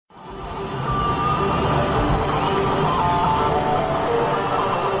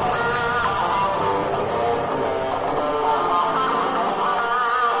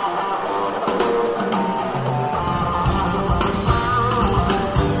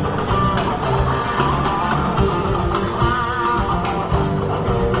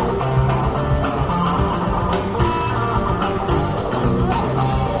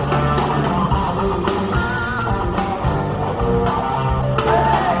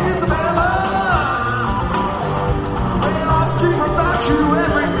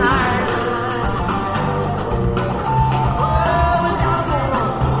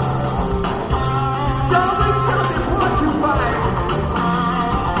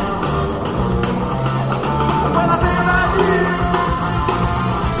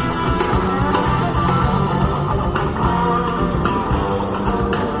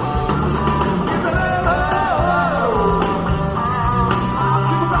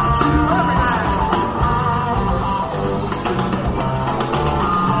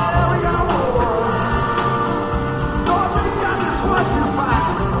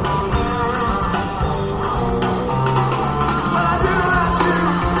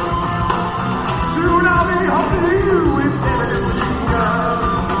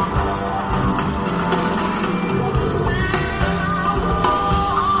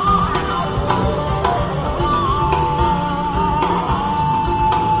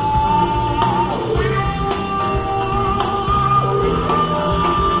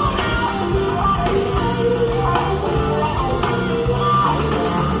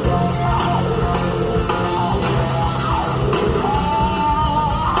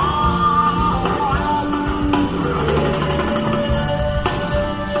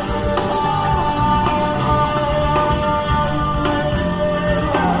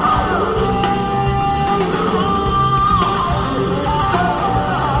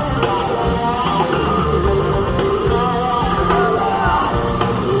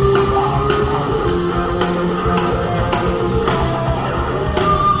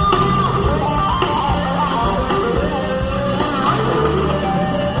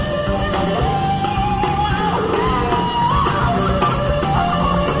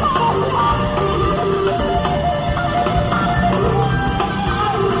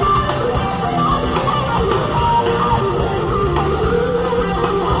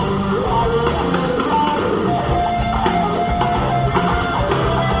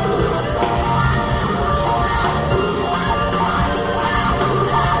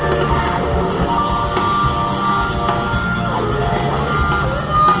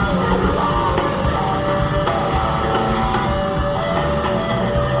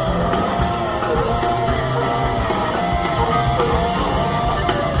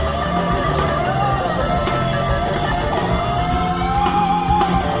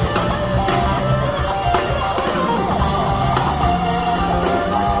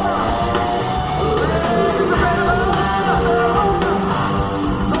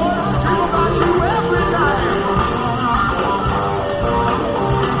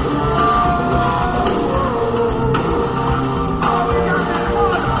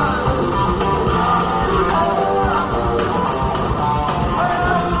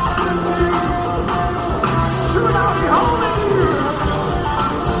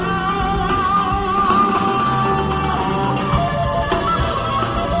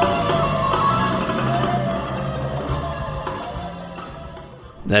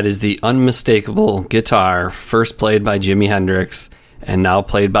That is the unmistakable guitar first played by Jimi Hendrix and now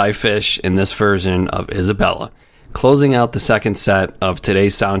played by Fish in this version of Isabella. Closing out the second set of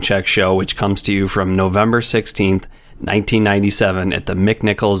today's Soundcheck show, which comes to you from November 16th, 1997 at the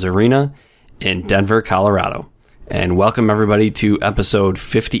McNichols Arena in Denver, Colorado. And welcome everybody to episode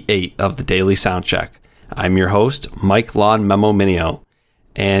 58 of the Daily Soundcheck. I'm your host, Mike Lawn Memo Minio.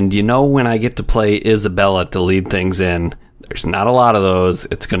 And you know, when I get to play Isabella to lead things in, there's not a lot of those.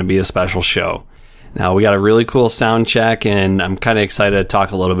 It's going to be a special show. Now, we got a really cool sound check, and I'm kind of excited to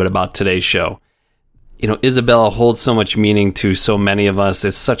talk a little bit about today's show. You know, Isabella holds so much meaning to so many of us.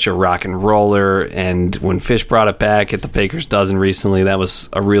 It's such a rock and roller, and when Fish brought it back at the Baker's Dozen recently, that was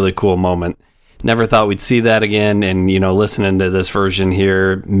a really cool moment. Never thought we'd see that again, and, you know, listening to this version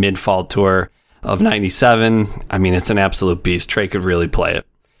here, mid-fall tour of 97, I mean, it's an absolute beast. Trey could really play it.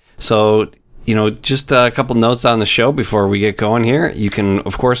 So, you know, just a couple notes on the show before we get going here. You can,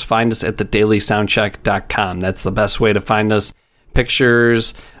 of course, find us at thedailysoundcheck.com. That's the best way to find us.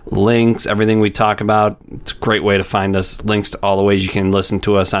 Pictures, links, everything we talk about. It's a great way to find us. Links to all the ways you can listen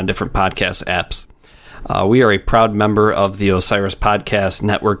to us on different podcast apps. We are a proud member of the Osiris Podcast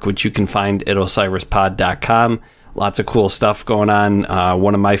Network, which you can find at osirispod.com. Lots of cool stuff going on.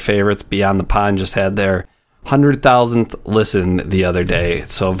 One of my favorites, Beyond the Pond, just had their 100,000th listen the other day.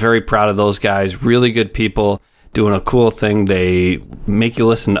 So very proud of those guys. Really good people doing a cool thing. They make you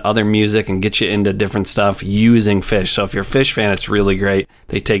listen to other music and get you into different stuff using Fish. So if you're a Fish fan, it's really great.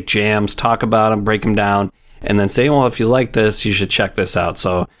 They take jams, talk about them, break them down, and then say, well, if you like this, you should check this out.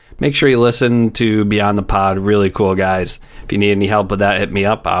 So make sure you listen to Beyond the Pod. Really cool guys. If you need any help with that, hit me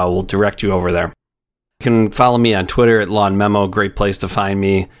up. I will direct you over there. You can follow me on Twitter at Lawn Memo. Great place to find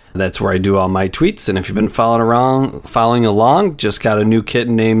me. That's where I do all my tweets. And if you've been following along, just got a new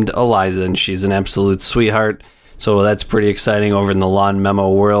kitten named Eliza, and she's an absolute sweetheart. So that's pretty exciting over in the Lawn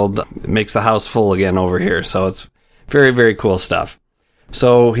Memo world. It makes the house full again over here. So it's very, very cool stuff.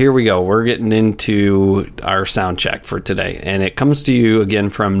 So here we go. We're getting into our sound check for today. And it comes to you again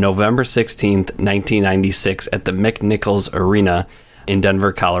from November 16th, 1996 at the McNichols Arena in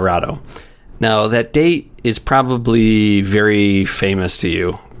Denver, Colorado. Now, that date is probably very famous to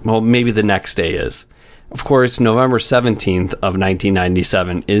you. Well, maybe the next day is. Of course, November 17th of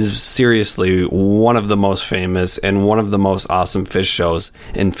 1997 is seriously one of the most famous and one of the most awesome Fish shows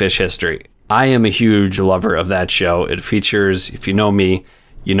in Fish history. I am a huge lover of that show. It features, if you know me,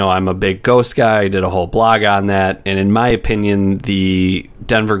 you know I'm a big Ghost guy. I did a whole blog on that. And in my opinion, the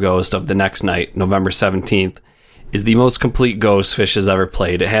Denver Ghost of the next night, November 17th, is the most complete Ghost Fish has ever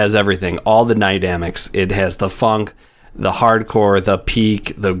played. It has everything, all the dynamics. It has the funk, the hardcore, the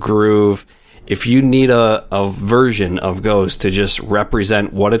peak, the groove. If you need a version of Ghost to just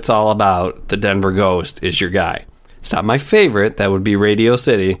represent what it's all about, the Denver Ghost is your guy. It's not my favorite, that would be Radio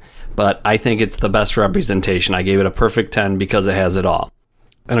City, but I think it's the best representation. I gave it a perfect 10 because it has it all.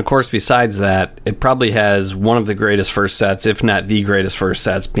 And of course, besides that, it probably has one of the greatest first sets, if not the greatest first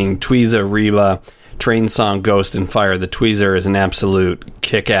sets, being Tweezer, Reba, Train Song, Ghost, and Fire. The Tweezer is an absolute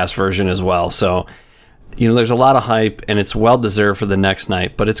kick-ass version as well. So, you know, there's a lot of hype, and it's well-deserved for the next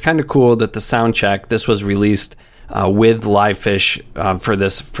night. But it's kind of cool that the Soundcheck, this was released with Live Fish for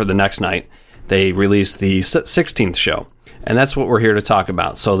the next night. They released the 16th show, and that's what we're here to talk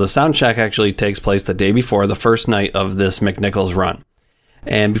about. So the Soundcheck actually takes place the day before, the first night of this McNichols run.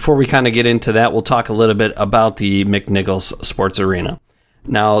 And before we kind of get into that, we'll talk a little bit about the McNichols Sports Arena.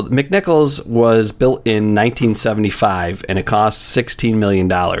 Now, McNichols was built in 1975, and it cost $16 million.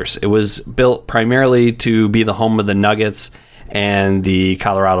 It was built primarily to be the home of the Nuggets and the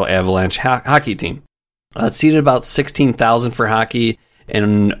Colorado Avalanche hockey team. It seated about 16,000 for hockey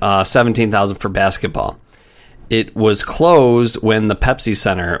and 17,000 for basketball. It was closed when the Pepsi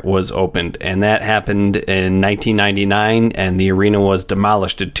Center was opened, and that happened in 1999, and the arena was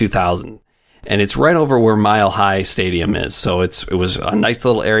demolished in 2000. And it's right over where Mile High Stadium is. So it was a nice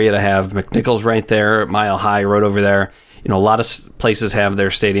little area to have. McNichols right there, Mile High right over there. You know, a lot of places have their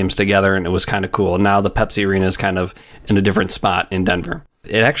stadiums together, and it was kind of cool. Now the Pepsi Arena is kind of in a different spot in Denver.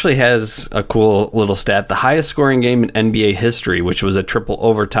 It actually has a cool little stat. The highest scoring game in NBA history, which was a triple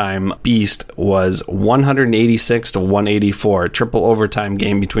overtime beast, was 186 to 184. A triple overtime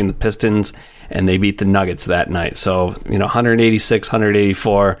game between the Pistons, and they beat the Nuggets that night. So, you know, 186,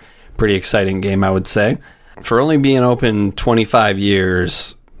 184. Pretty exciting game, I would say. For only being open 25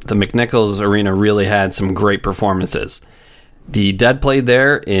 years, the McNichols Arena really had some great performances. The Dead played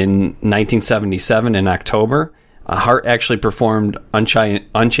there in 1977 in October. Heart actually performed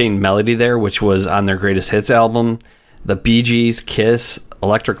Unchained Melody there, which was on their Greatest Hits album. The Bee Gees, Kiss,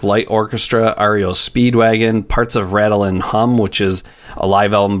 Electric Light Orchestra, REO Speedwagon, parts of Rattle and Hum, which is a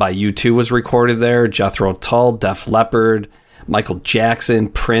live album by U2, was recorded there, Jethro Tull, Def Leppard, Michael Jackson,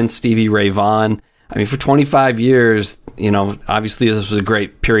 Prince, Stevie Ray Vaughan. I mean, for 25 years, obviously this was a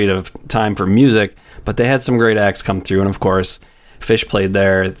great period of time for music, but they had some great acts come through. And of course, Phish played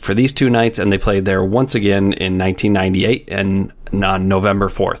there for these 2 nights, and they played there once again in 1998 and on November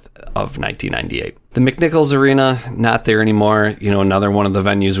 4th of 1998. The McNichols Arena, not there anymore. Another one of the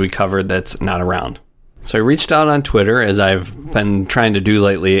venues we covered that's not around. So I reached out on Twitter, as I've been trying to do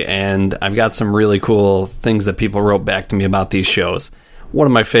lately, and I've got some really cool things that people wrote back to me about these shows. One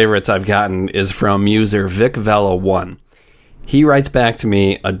of my favorites I've gotten is from user VicVelo1. He writes back to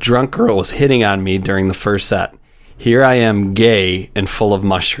me, "A drunk girl was hitting on me during the first set. Here I am, gay and full of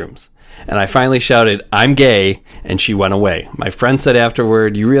mushrooms. And I finally shouted, 'I'm gay,' and she went away. My friend said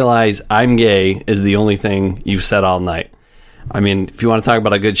afterward, 'You realize 'I'm gay' is the only thing you've said all night.'" I mean, if you want to talk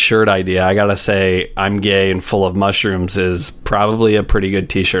about a good shirt idea, I gotta say, "I'm gay and full of mushrooms" is probably a pretty good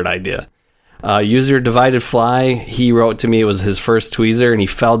t-shirt idea. User Divided Fly, he wrote to me it was his first tweezer, and he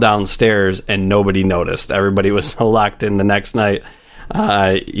fell downstairs and nobody noticed. Everybody was so locked in the next night.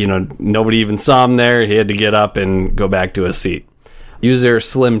 Nobody even saw him there. He had to get up and go back to his seat. User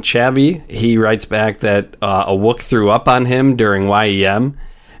Slim Chabby, he writes back that a Wook threw up on him during YEM,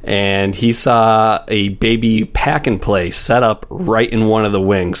 and he saw a baby pack and play set up right in one of the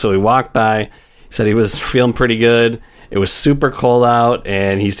wings. So he walked by, said he was feeling pretty good. It was super cold out,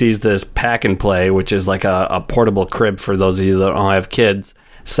 and he sees this pack and play, which is like a portable crib for those of you that don't have kids,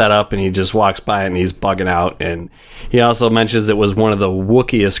 set up, and he just walks by and he's bugging out. And he also mentions it was one of the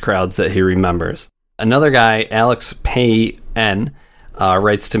wookiest crowds that he remembers. Another guy, Alex Payne,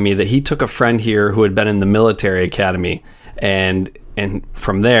 writes to me that he took a friend here who had been in the military academy, and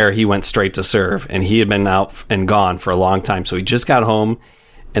from there he went straight to serve, and he had been out and gone for a long time. So he just got home,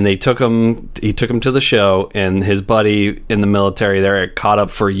 and he took him to the show, and his buddy in the military there had caught up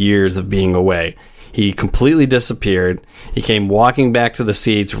for years of being away. He completely disappeared. He came walking back to the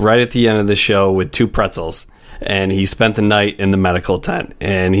seats right at the end of the show with 2 pretzels, and he spent the night in the medical tent.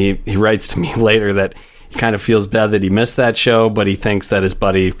 And he writes to me later that he kind of feels bad that he missed that show, but he thinks that his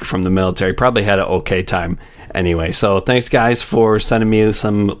buddy from the military probably had an okay time anyway. So thanks, guys, for sending me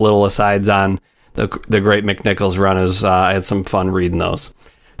some little asides on the great McNichols run. I had some fun reading those.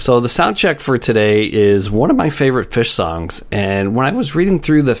 So the soundcheck for today is one of my favorite Phish songs, and when I was reading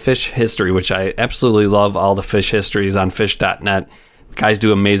through the Phish history, which I absolutely love all the Phish histories on Phish.net, guys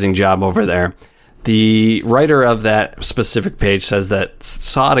do an amazing job over there. The writer of that specific page says that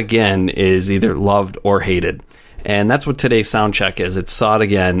Saw It Again is either loved or hated, and that's what today's soundcheck is. It's Saw It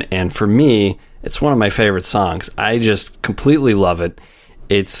Again, and for me, it's one of my favorite songs. I just completely love it.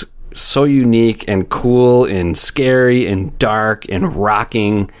 It's so unique and cool and scary and dark and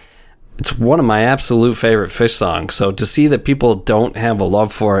rocking. It's one of my absolute favorite Phish songs. So to see that people don't have a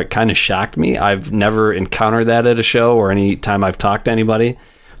love for it kind of shocked me. I've never encountered that at a show or any time I've talked to anybody.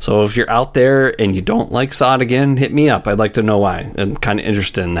 So if you're out there and you don't like Saw It Again, hit me up. I'd like to know why. I'm kind of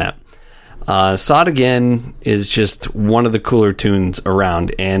interested in that. Saw It Again is just one of the cooler tunes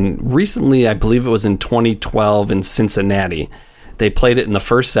around. And recently, I believe it was in 2012 in Cincinnati, they played it in the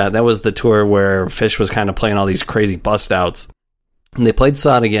first set. That was the tour where Phish was kind of playing all these crazy bust outs. And they played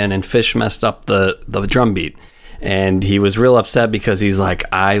Saw It Again, and Phish messed up the drum beat. And he was real upset because he's like,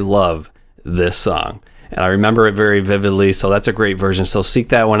 "I love this song." And I remember it very vividly, so that's a great version. So seek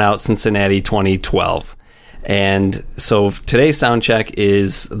that one out, Cincinnati 2012. And so today's soundcheck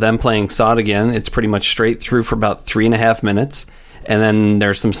is them playing Saw It Again. It's pretty much straight through for about 3.5 minutes. And then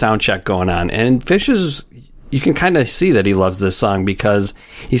there's some soundcheck going on. And Phish is... you can kind of see that he loves this song because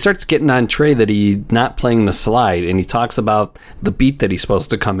he starts getting on Trey that he's not playing the slide, and he talks about the beat that he's supposed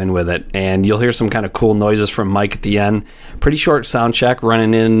to come in with it. And you'll hear some kind of cool noises from Mike at the end. Pretty short sound check,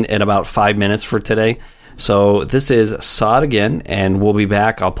 running in at about 5 minutes for today. So this is Saw It Again, and we'll be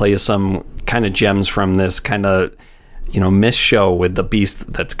back. I'll play you some kind of gems from this kind of, missed show with the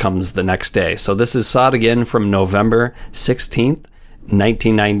beast that comes the next day. So this is Saw It Again from November 16th.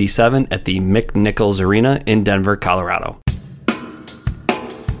 1997 at the McNichols Arena in Denver, Colorado.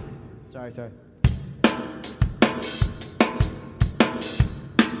 Sorry.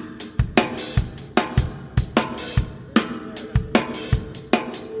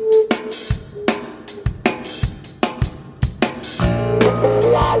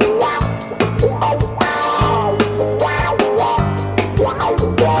 Wow.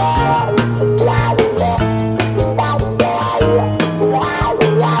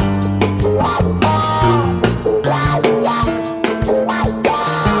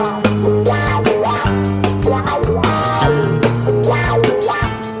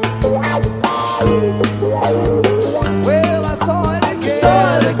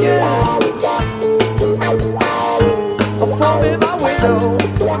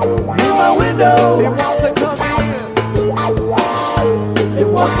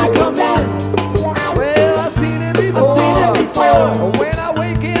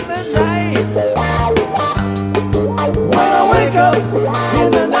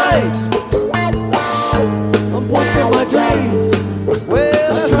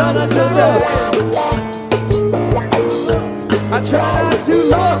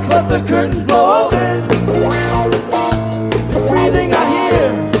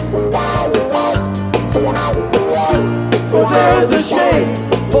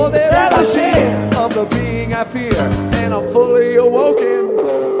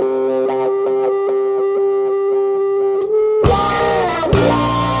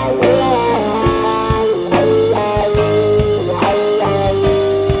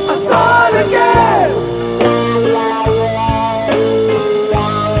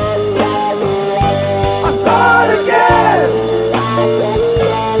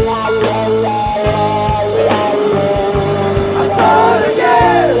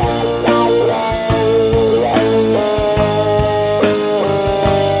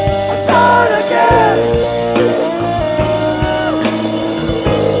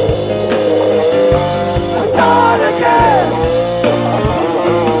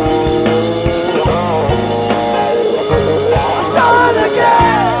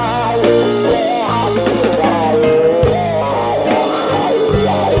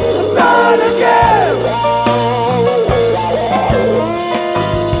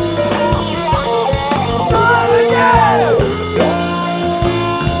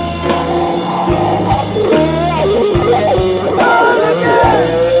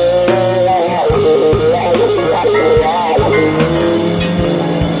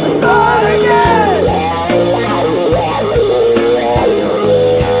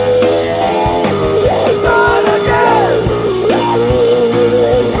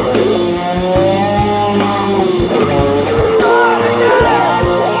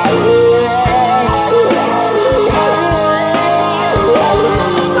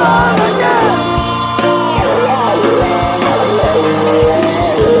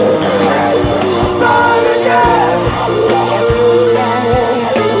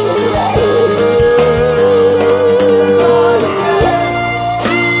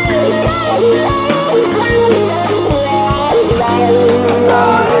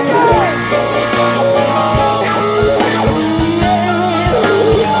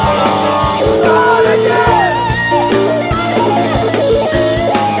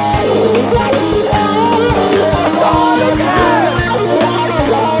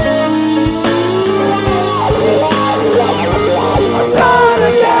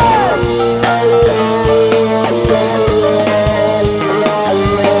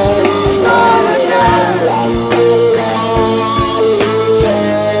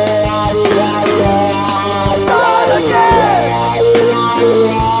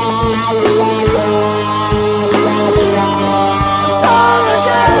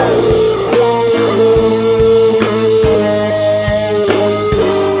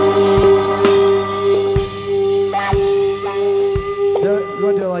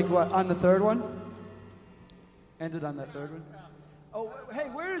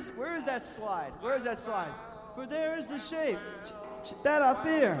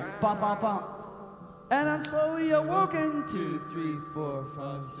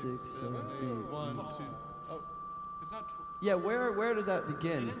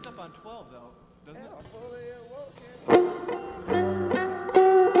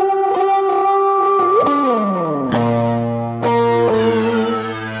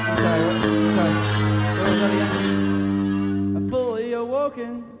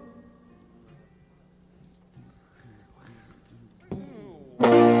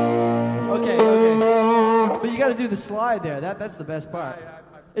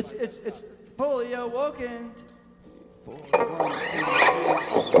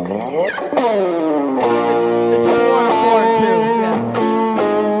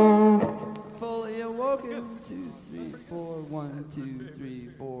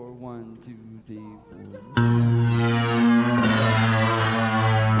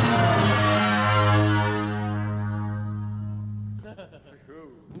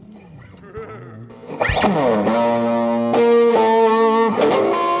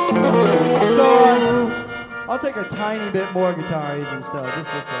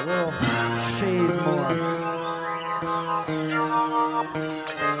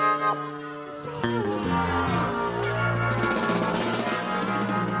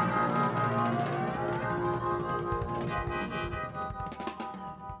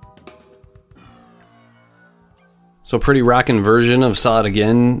 So pretty rockin' version of Saw It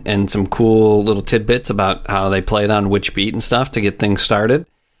Again, and some cool little tidbits about how they played on which beat and stuff to get things started.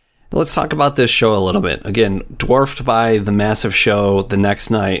 Let's talk about this show a little bit. Again, dwarfed by the massive show the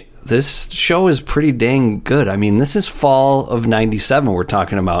next night. This show is pretty dang good. I mean, this is fall of 97 we're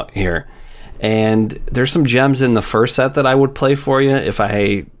talking about here. And there's some gems in the first set that I would play for you if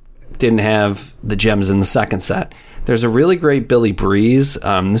I didn't have the gems in the second set. There's a really great Billy Breeze.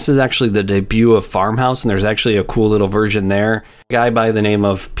 This is actually the debut of Farmhouse, and there's actually a cool little version there. A guy by the name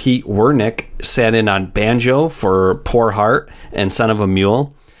of Pete Wernick sat in on banjo for Poor Heart and Son of a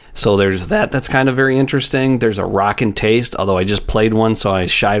Mule. So there's that. That's kind of very interesting. There's a Rockin' Taste, although I just played one, so I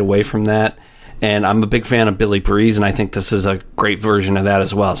shied away from that. And I'm a big fan of Billy Breeze, and I think this is a great version of that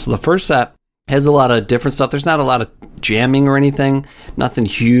as well. So the first set has a lot of different stuff. There's not a lot of jamming or anything, nothing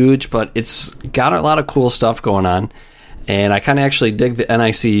huge, but it's got a lot of cool stuff going on. And I kind of actually dig the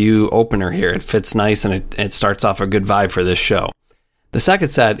NICU opener here. It fits nice, and it starts off a good vibe for this show. The second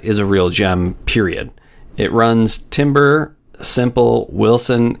set is a real gem, period. It runs Timber, Simple,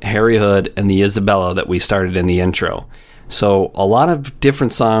 Wilson, Harry Hood, and the Isabella that we started in the intro. So a lot of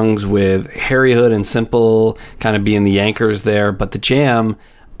different songs with Harry Hood and Simple kind of being the anchors there, but the jam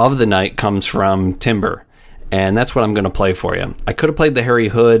of the night comes from Timber, and that's what I'm going to play for you. I could have played the Harry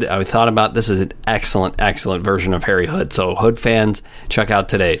Hood. I thought about this is an excellent version of Harry Hood, so Hood fans, check out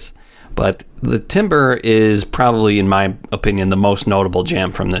today's. But the Timber is probably, in my opinion, the most notable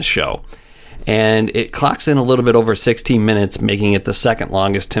jam from this show. And it clocks in a little bit over 16 minutes, making it the second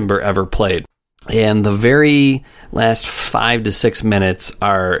longest Timber ever played. And the very last 5 to 6 minutes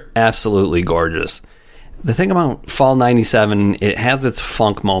are absolutely gorgeous. The thing about Fall 97, it has its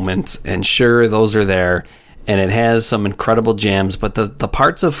funk moments, and sure, those are there, and it has some incredible jams, but the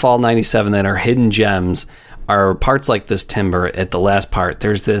parts of Fall 97 that are hidden gems are parts like this Timber at the last part.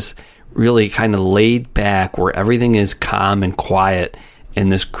 There's this really kind of laid back where everything is calm and quiet,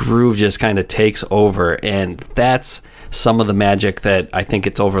 and this groove just kind of takes over, and that's some of the magic that I think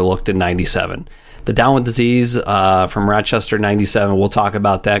it's overlooked in 97. The Down with Disease from Rochester 97, we'll talk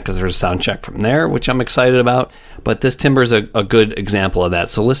about that because there's a sound check from there, which I'm excited about. But this Timber is a good example of that.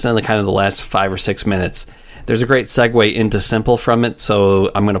 So listen to the kind of the last 5 or 6 minutes. There's a great segue into Simple from it, so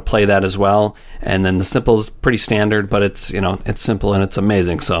I'm going to play that as well. And then the Simple is pretty standard, but it's simple and it's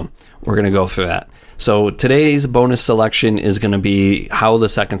amazing. So we're going to go through that. So today's bonus selection is going to be how the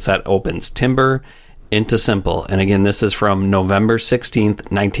second set opens. Timber into Simple. And again, this is from November 16th,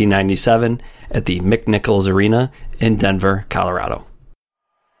 1997 at the McNichols Arena in Denver, Colorado.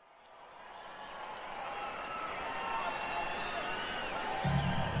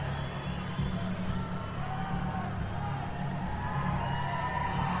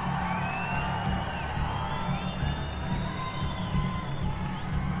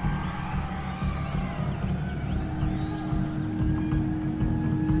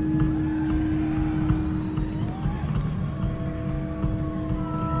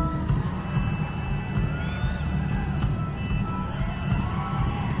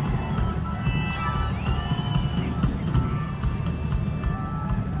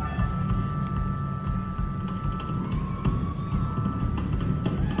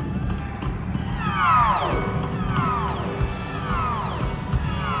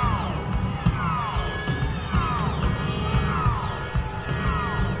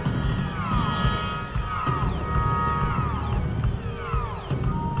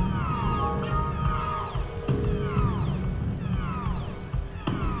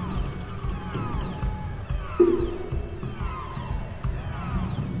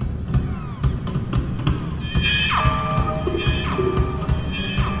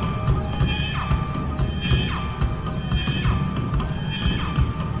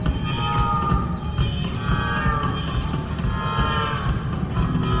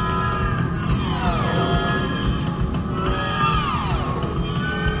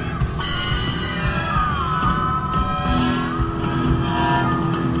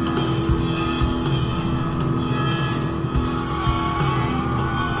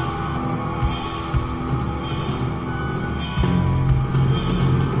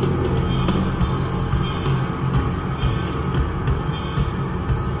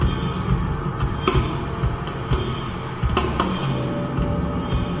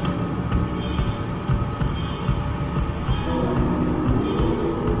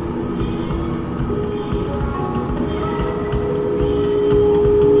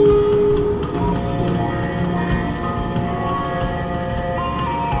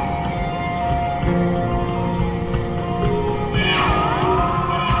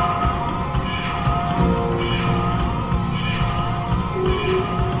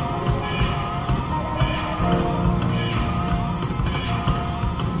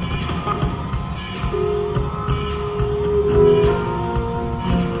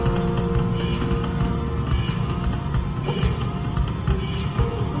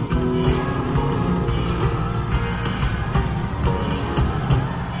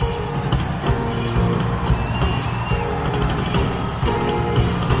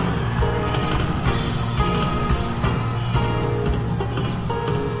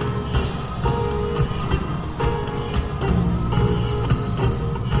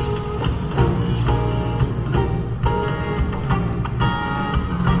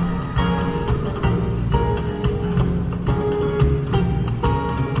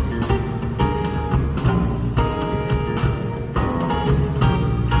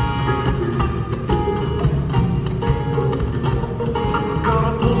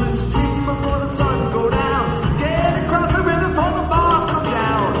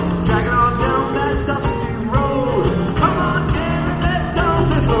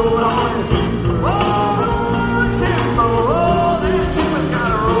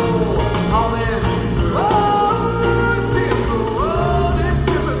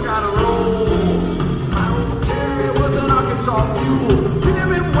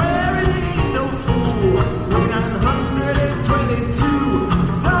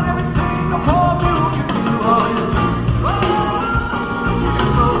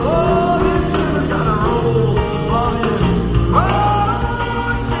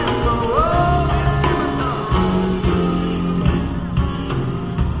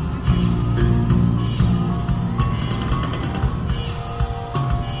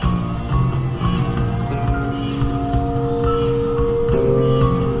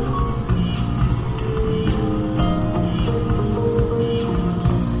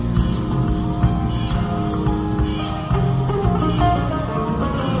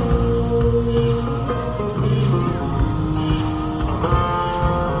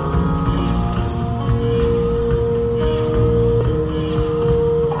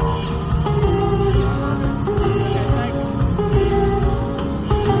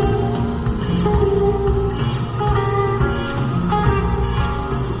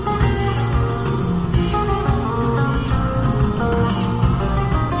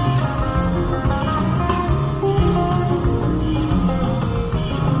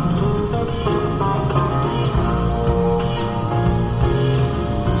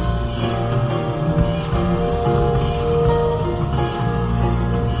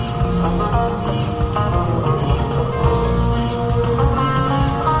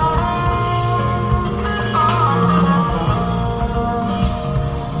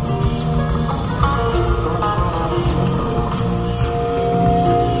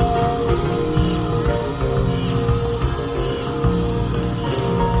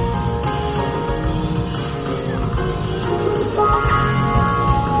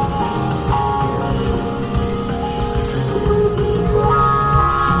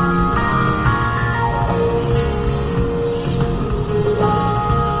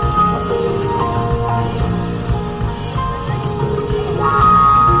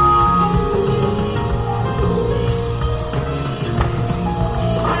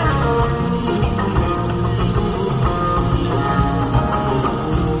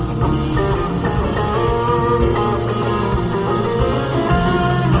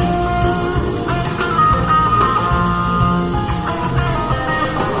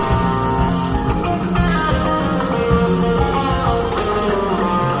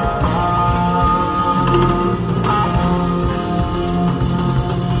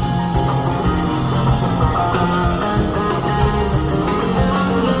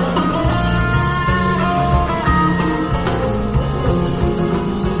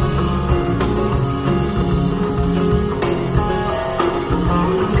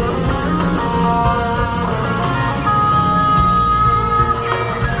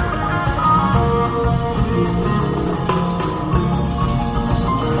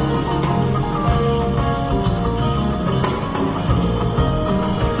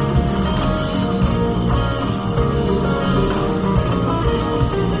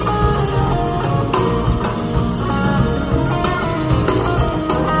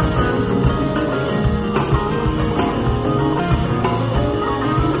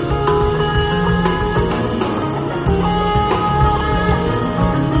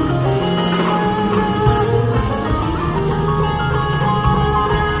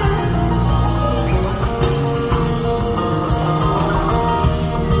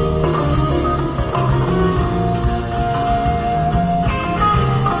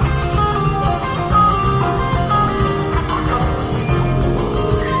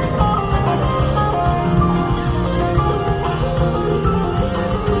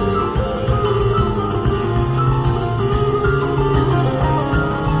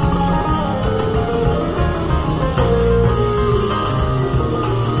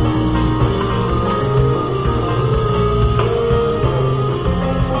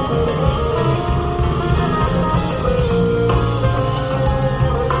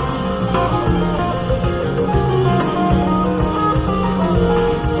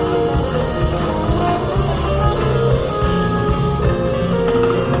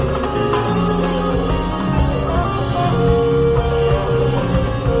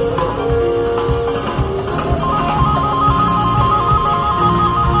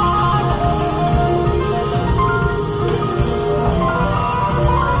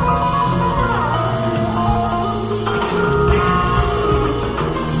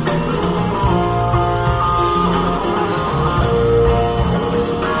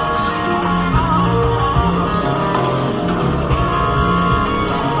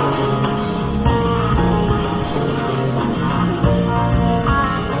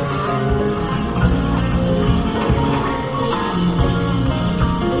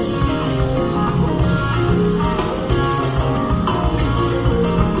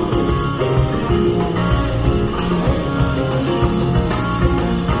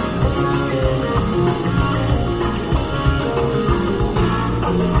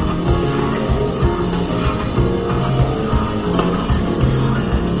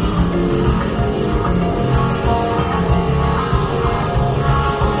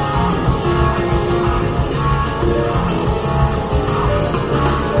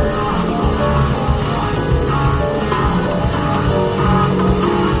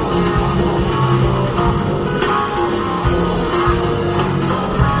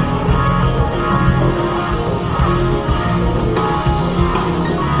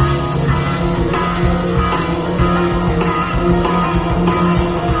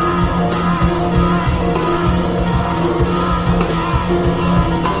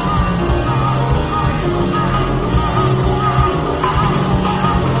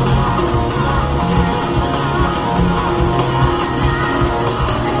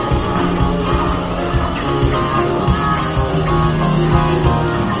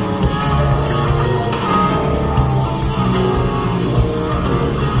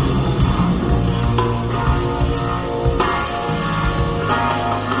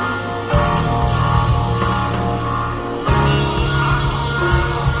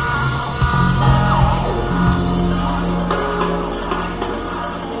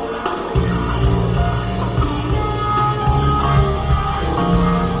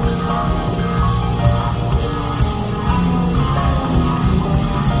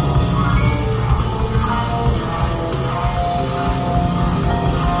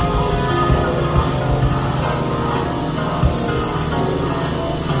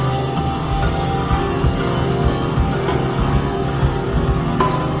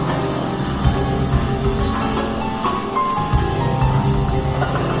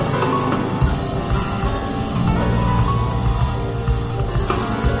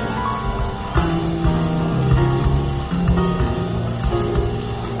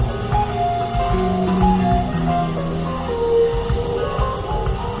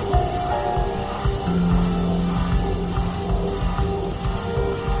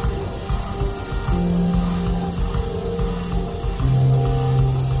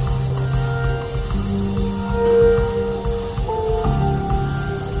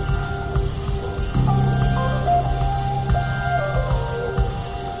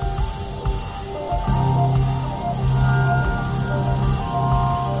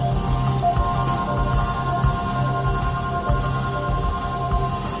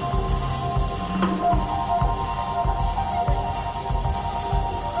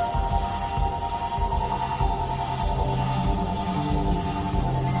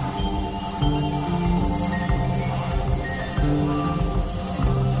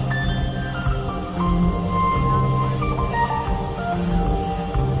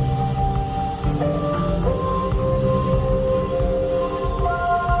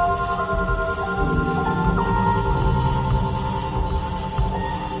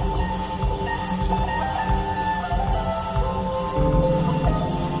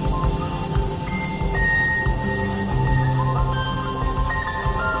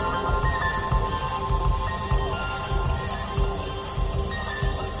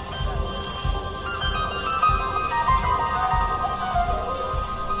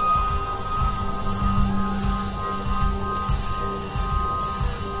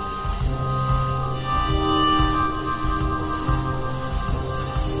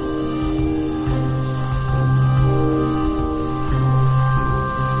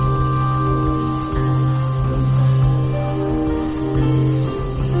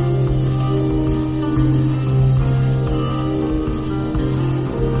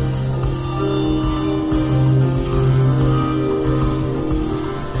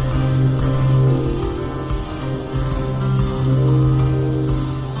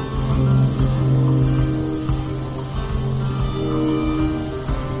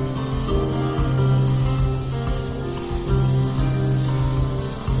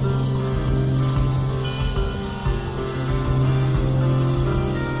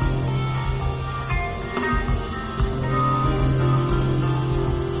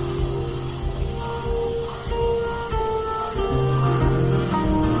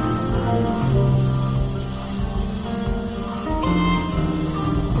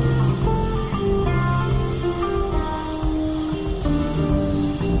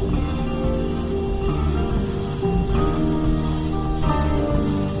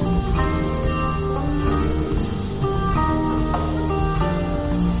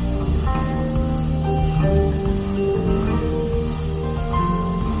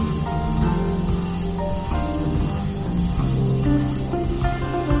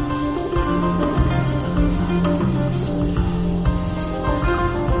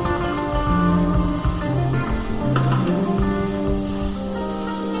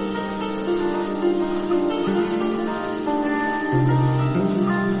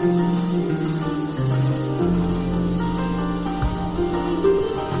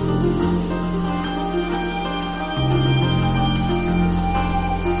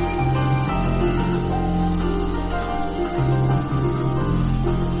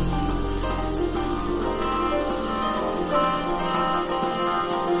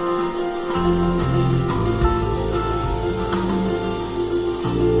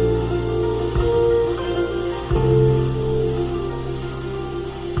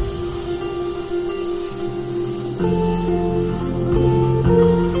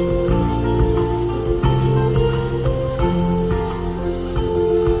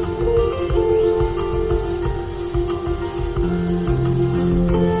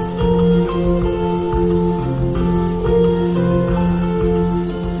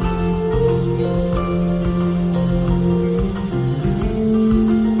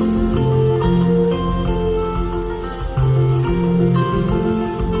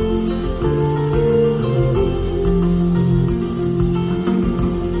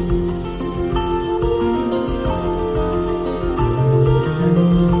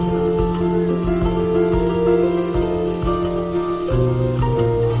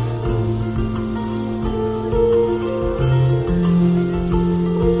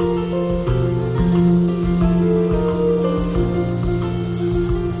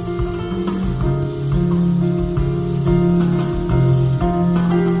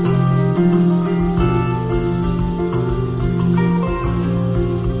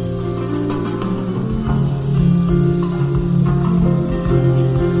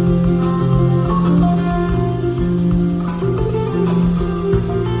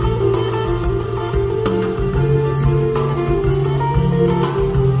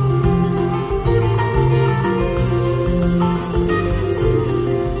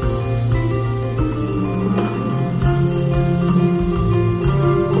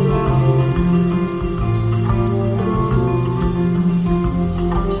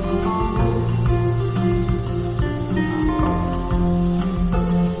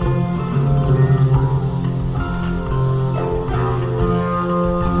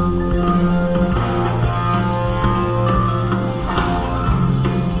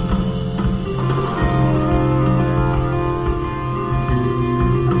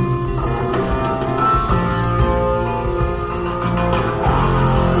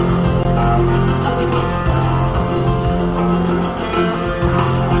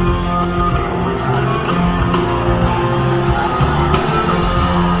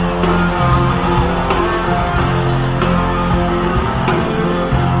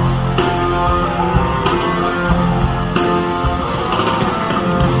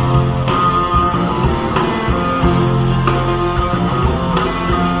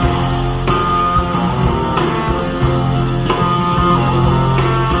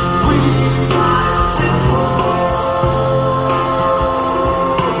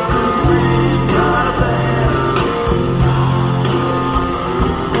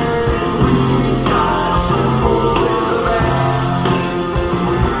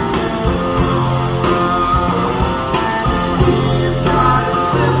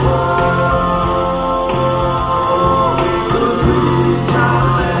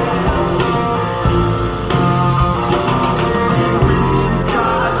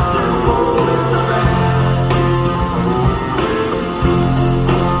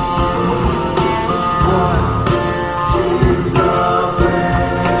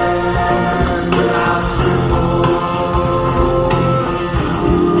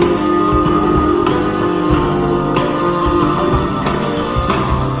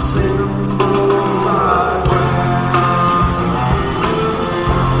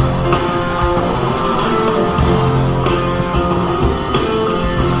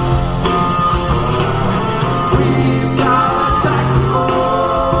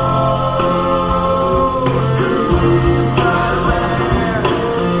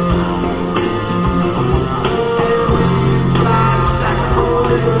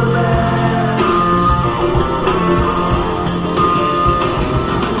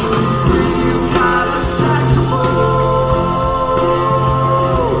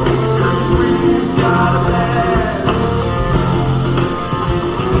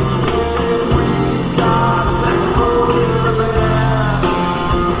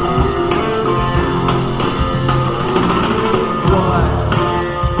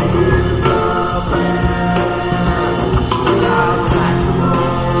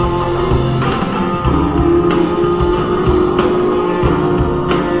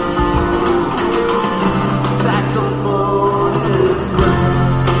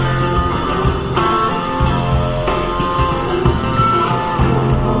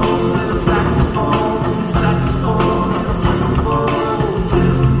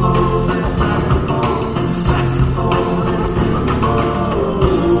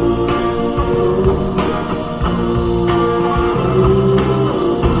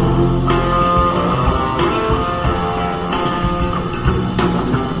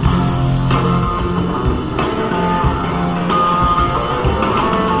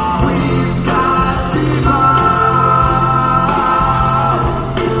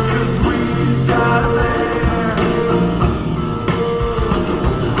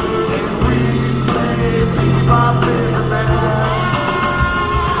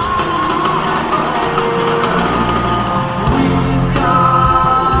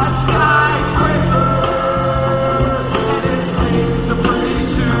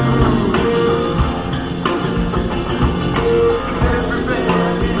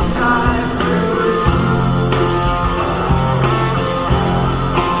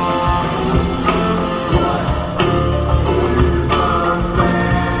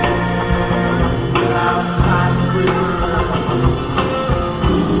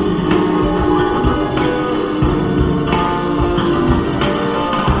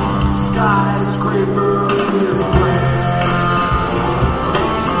 skyscraper is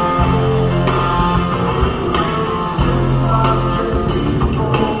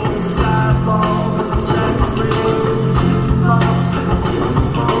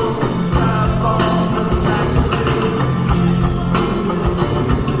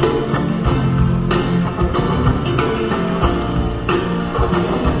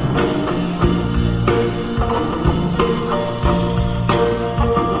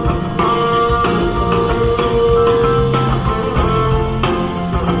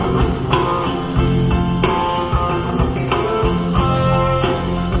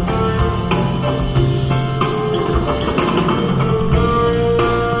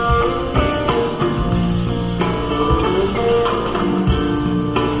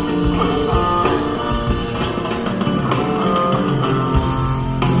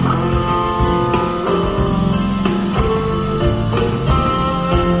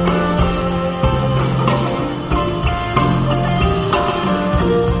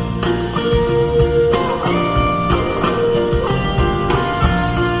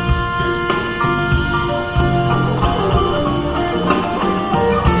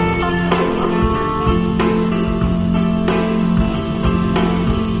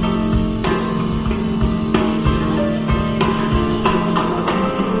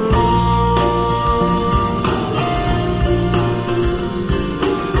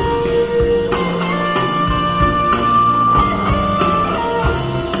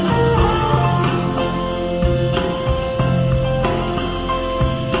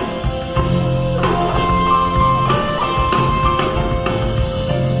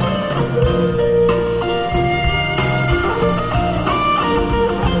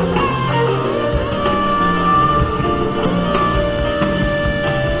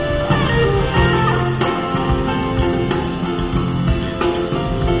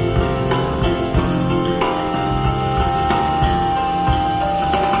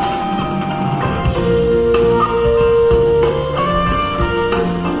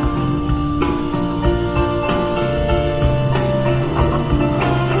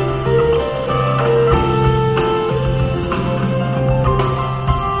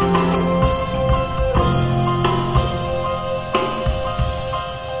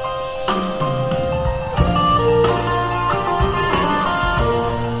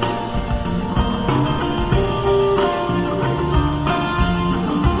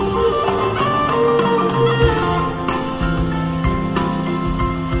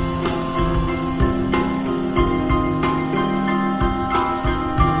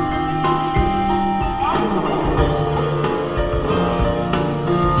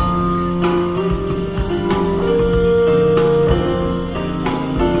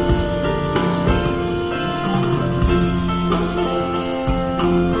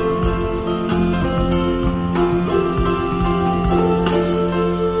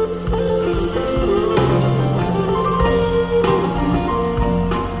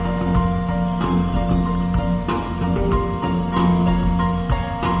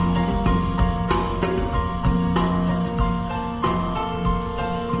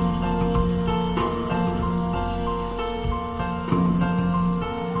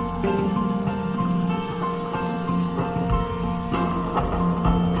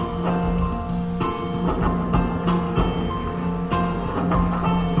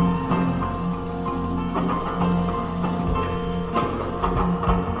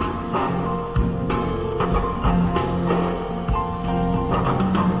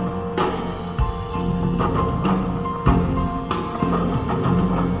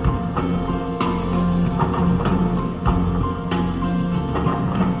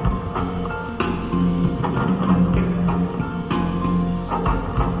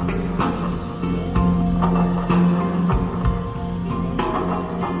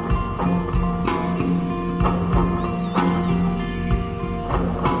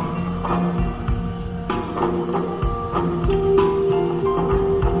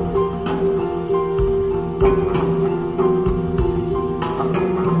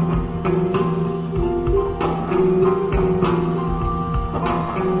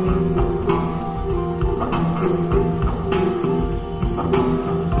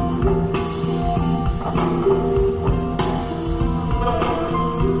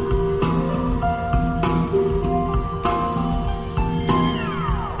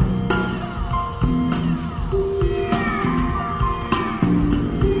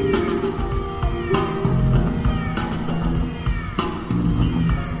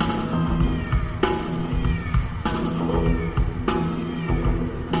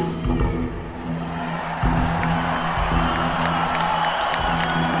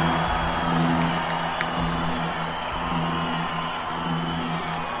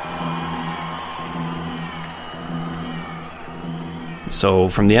So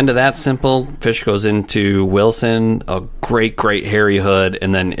from the end of that simple, Fish goes into Wilson, a great Harry Hood,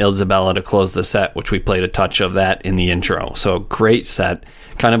 and then Isabella to close the set, which we played a touch of that in the intro. So great set,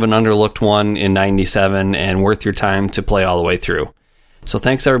 kind of an underlooked one in 97 and worth your time to play all the way through. So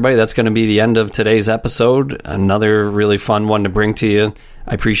thanks everybody. That's going to be the end of today's episode. Another really fun one to bring to you.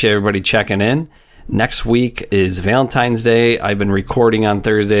 I appreciate everybody checking in. Next week is Valentine's Day. I've been recording on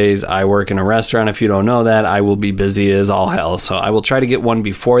Thursdays. I work in a restaurant. If you don't know that, I will be busy as all hell. So I will try to get one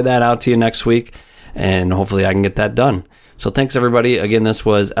before that out to you next week, and hopefully I can get that done. So thanks, everybody. Again, this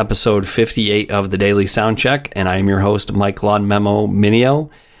was episode 58 of the Daily Soundcheck, and I am your host, Mike Lawn Memo Minio.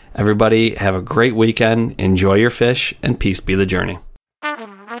 Everybody, have a great weekend. Enjoy your fish, and peace be the journey.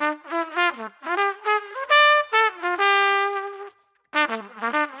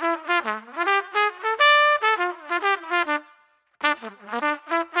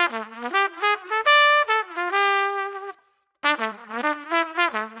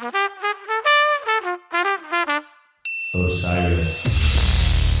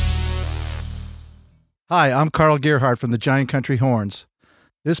 Hi, I'm Carl Gerhardt from the Giant Country Horns.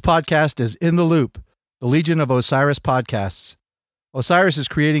 This podcast is In the Loop, the Legion of Osiris podcasts. Osiris is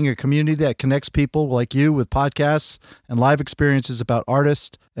creating a community that connects people like you with podcasts and live experiences about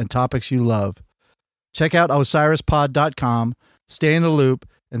artists and topics you love. Check out osirispod.com, stay in the loop,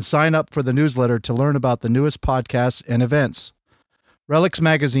 and sign up for the newsletter to learn about the newest podcasts and events. Relics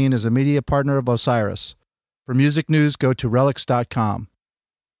Magazine is a media partner of Osiris. For music news, go to relics.com.